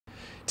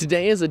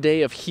Today is a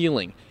day of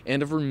healing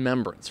and of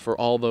remembrance for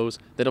all those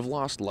that have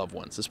lost loved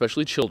ones,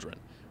 especially children,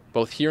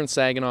 both here in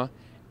Saginaw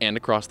and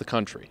across the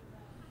country.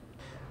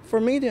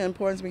 For me, the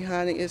importance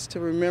behind it is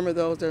to remember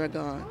those that are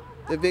gone,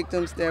 the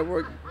victims that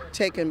were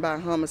taken by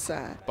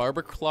homicide.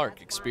 Barbara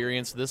Clark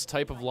experienced this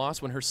type of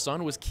loss when her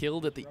son was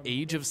killed at the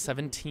age of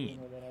 17.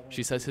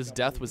 She says his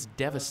death was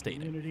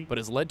devastating, but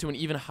has led to an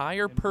even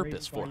higher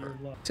purpose for her.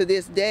 To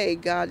this day,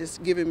 God has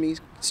given me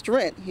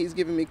strength. He's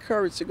given me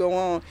courage to go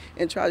on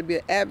and try to be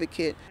an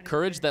advocate.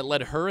 Courage that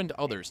led her and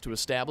others to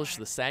establish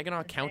the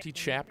Saginaw County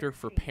chapter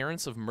for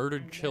parents of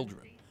murdered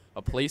children,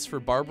 a place for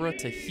Barbara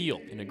to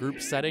heal in a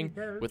group setting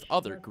with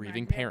other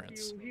grieving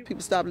parents.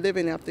 People stop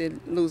living after they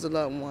lose a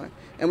loved one,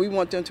 and we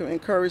want them to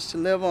encourage to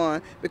live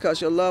on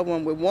because your loved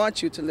one would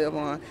want you to live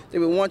on. They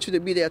would want you to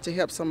be there to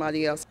help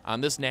somebody else.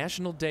 On this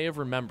National Day of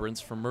Remembrance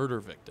for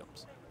murder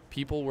victims,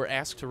 people were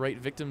asked to write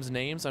victims'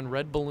 names on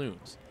red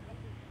balloons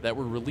that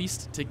were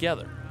released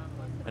together.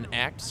 An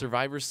act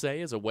survivors say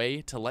is a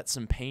way to let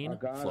some pain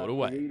float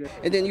away.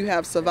 And then you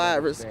have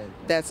survivors,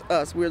 that's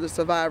us. We're the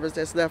survivors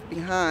that's left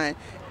behind,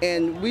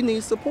 and we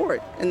need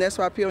support. And that's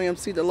why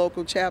POMC, the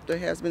local chapter,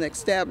 has been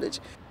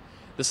established.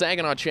 The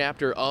Saginaw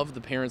chapter of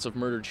the Parents of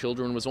Murdered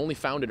Children was only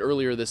founded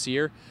earlier this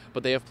year,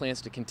 but they have plans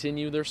to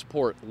continue their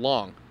support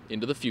long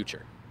into the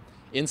future.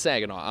 In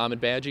Saginaw, Ahmed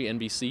Badji,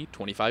 NBC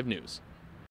 25 News.